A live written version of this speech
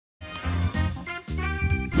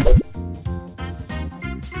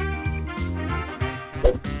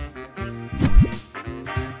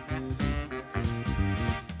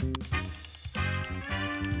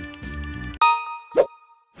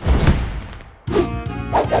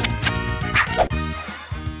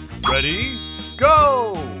Ready,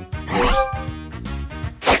 go!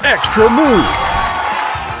 Extra move!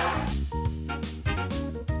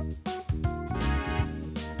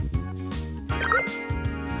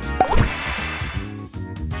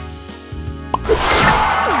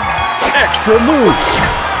 Extra move!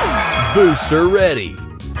 Booster ready!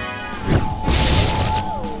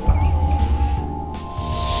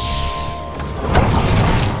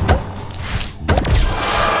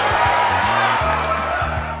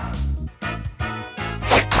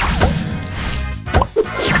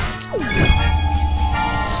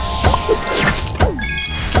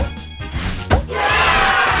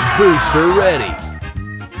 Booster ready!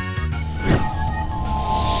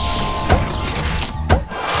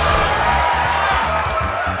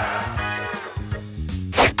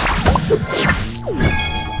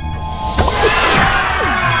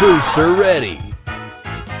 Booster ready!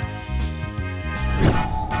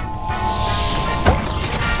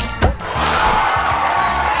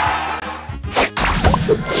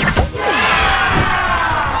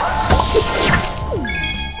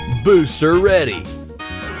 Booster ready!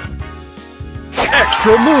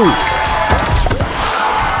 Extra move!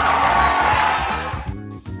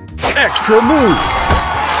 Extra move!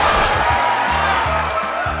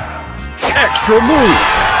 Extra move!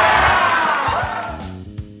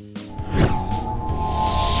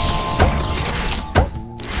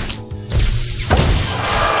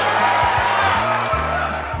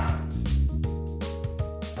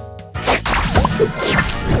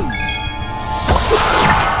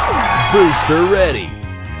 Booster ready!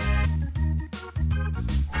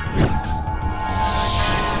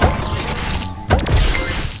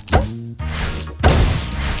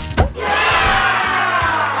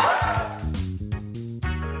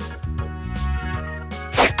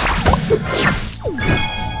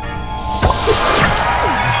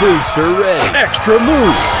 Booster ready! Extra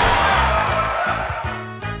move!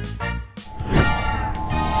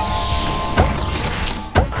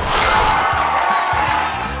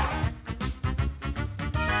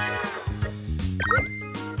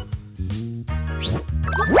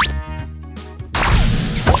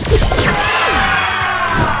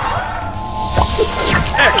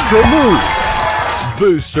 Extra move!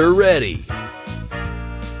 Booster ready!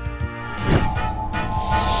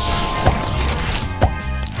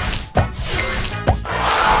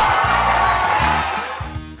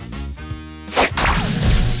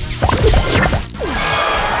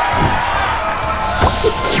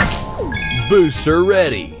 Booster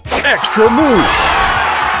ready! Extra move!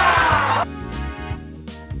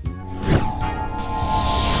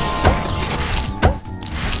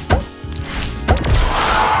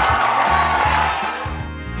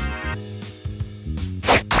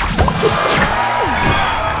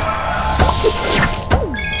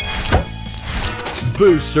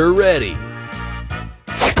 Booster ready!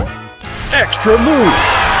 Extra move!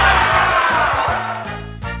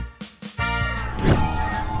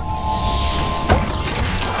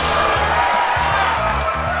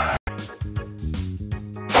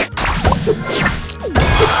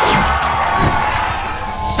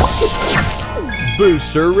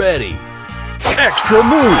 Booster ready! Extra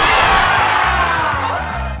move!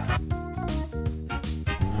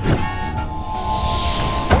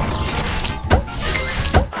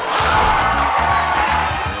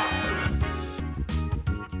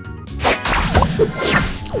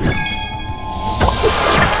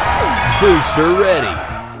 Booster ready!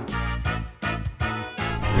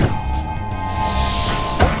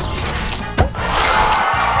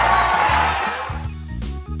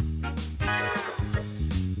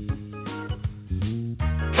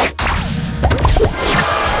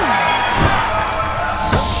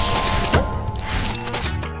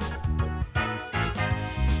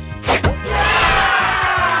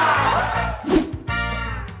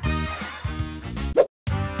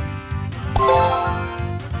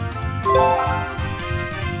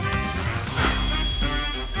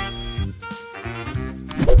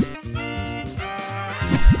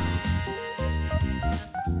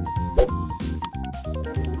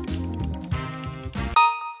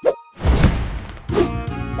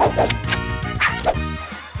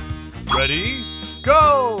 Ready,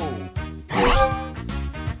 go!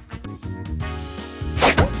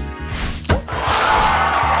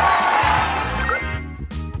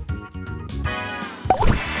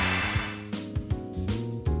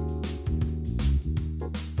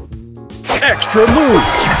 Extra move!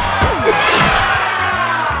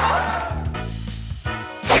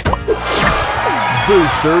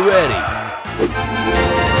 Booster ready!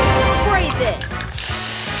 Spray this!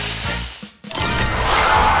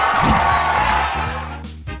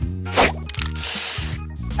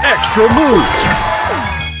 Extra move!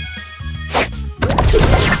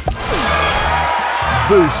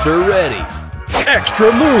 Booster ready!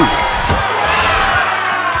 Extra move!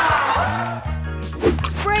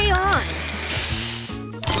 Spray on!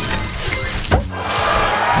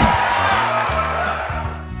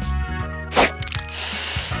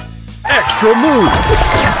 Extra move!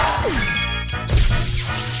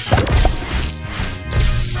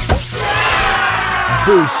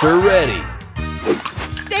 Booster ready!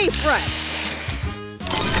 Stay fresh!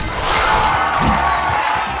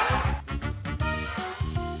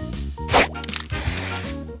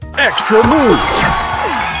 Extra move!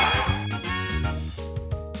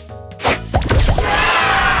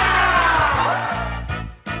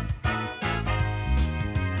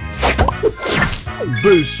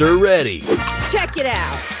 Booster ready! Check it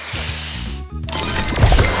out!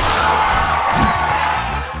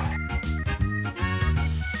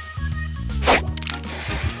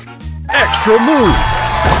 Extra move!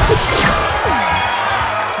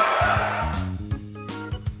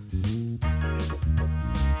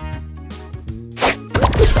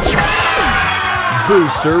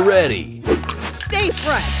 Booster ready! Stay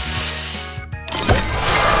fresh!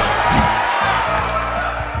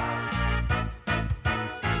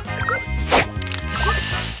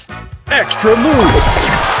 Extra move!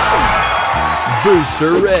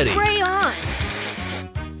 Booster ready! Spray on!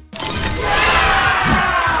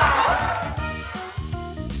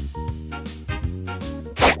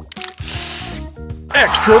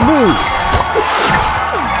 Extra move!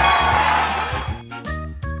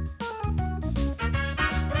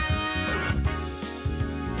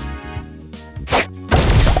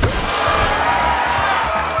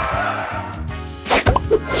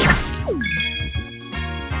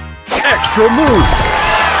 Extra move!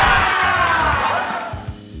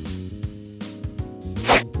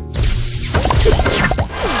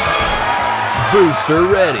 Booster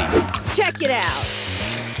ready! Check it out!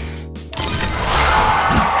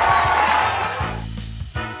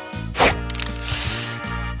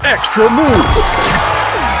 Extra move!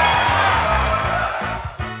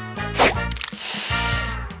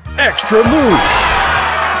 Extra move!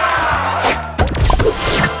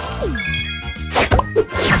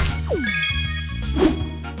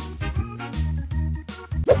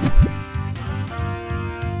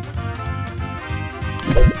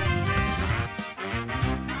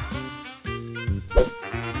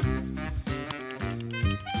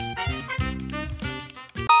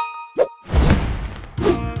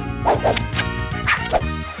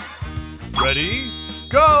 Ready,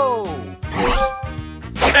 go!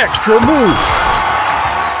 Extra move!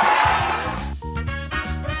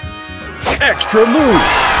 Extra move!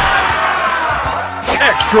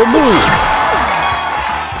 Extra move!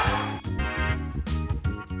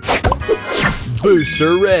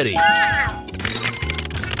 Booster ready!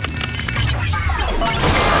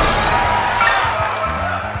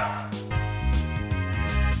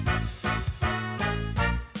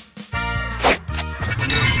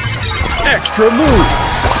 Extra move!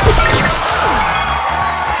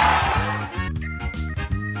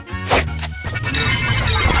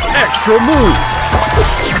 Extra move!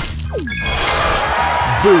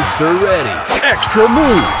 Booster ready! Extra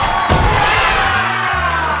move!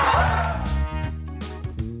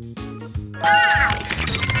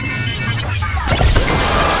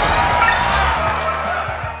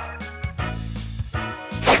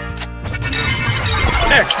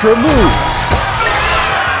 Extra move!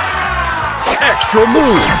 Extra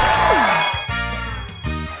move!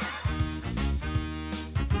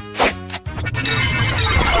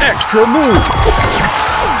 Extra move!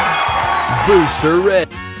 Booster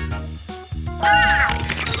ready!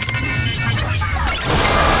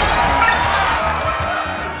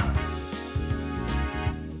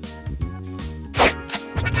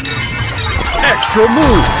 Extra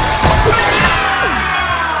move!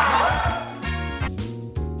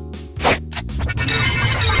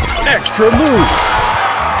 Extra move!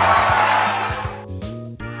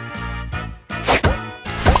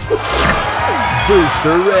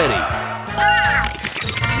 Booster ready!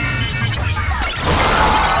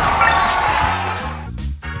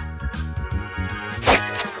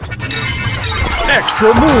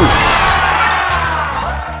 Extra move!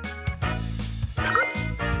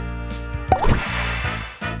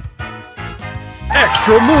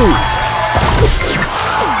 Extra move!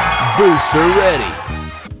 Booster ready!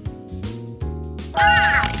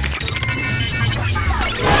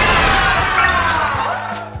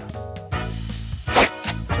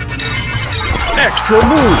 Extra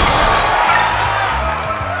move!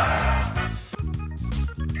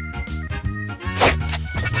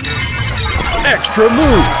 Extra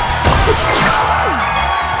move!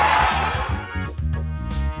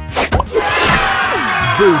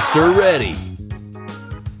 Booster ready.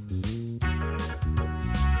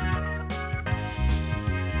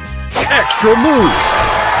 Extra move.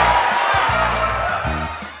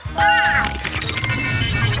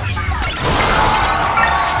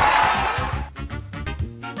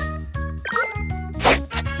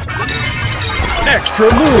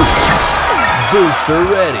 Extra move. Booster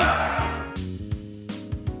ready.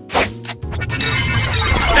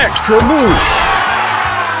 Extra move.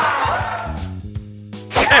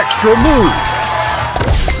 Extra move.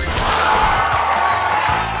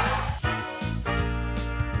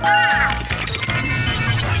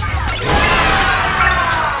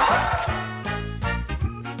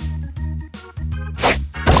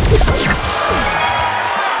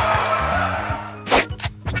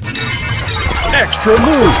 Extra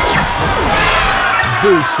move.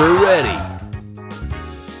 Booster ready.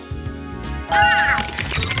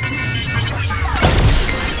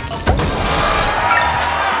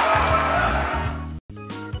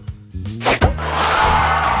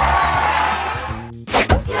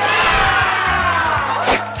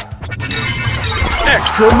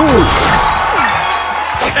 Extra move.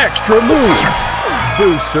 Extra move.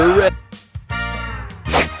 Booster ready.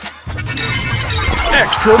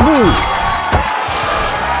 Extra move.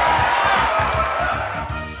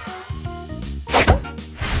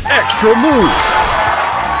 Extra move.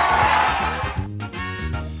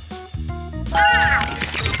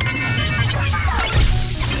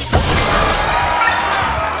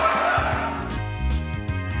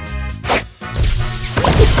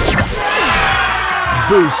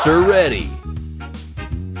 Booster ready.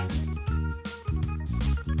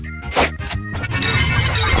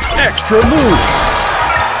 Extra move.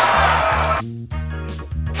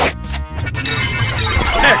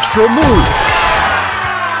 Extra move.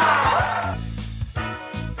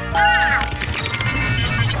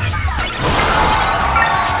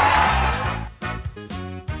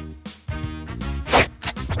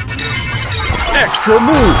 Extra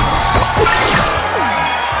move.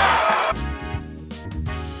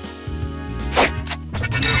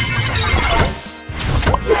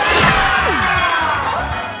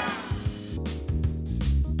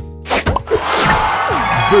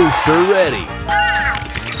 Booster ready.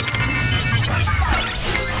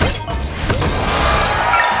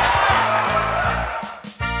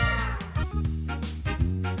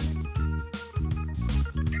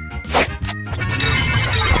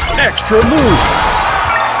 Extra move.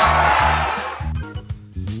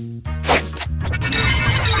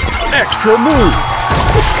 Extra move.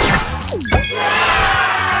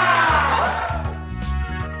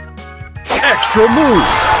 Extra move.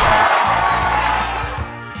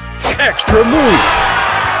 Extra move.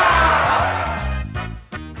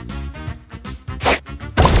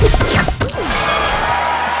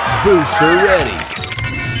 Booster ready.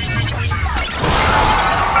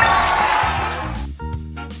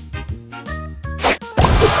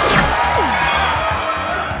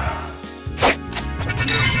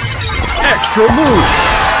 Extra move.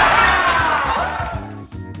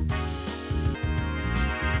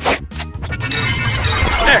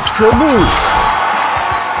 Extra move.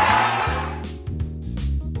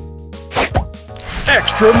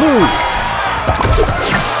 Extra move.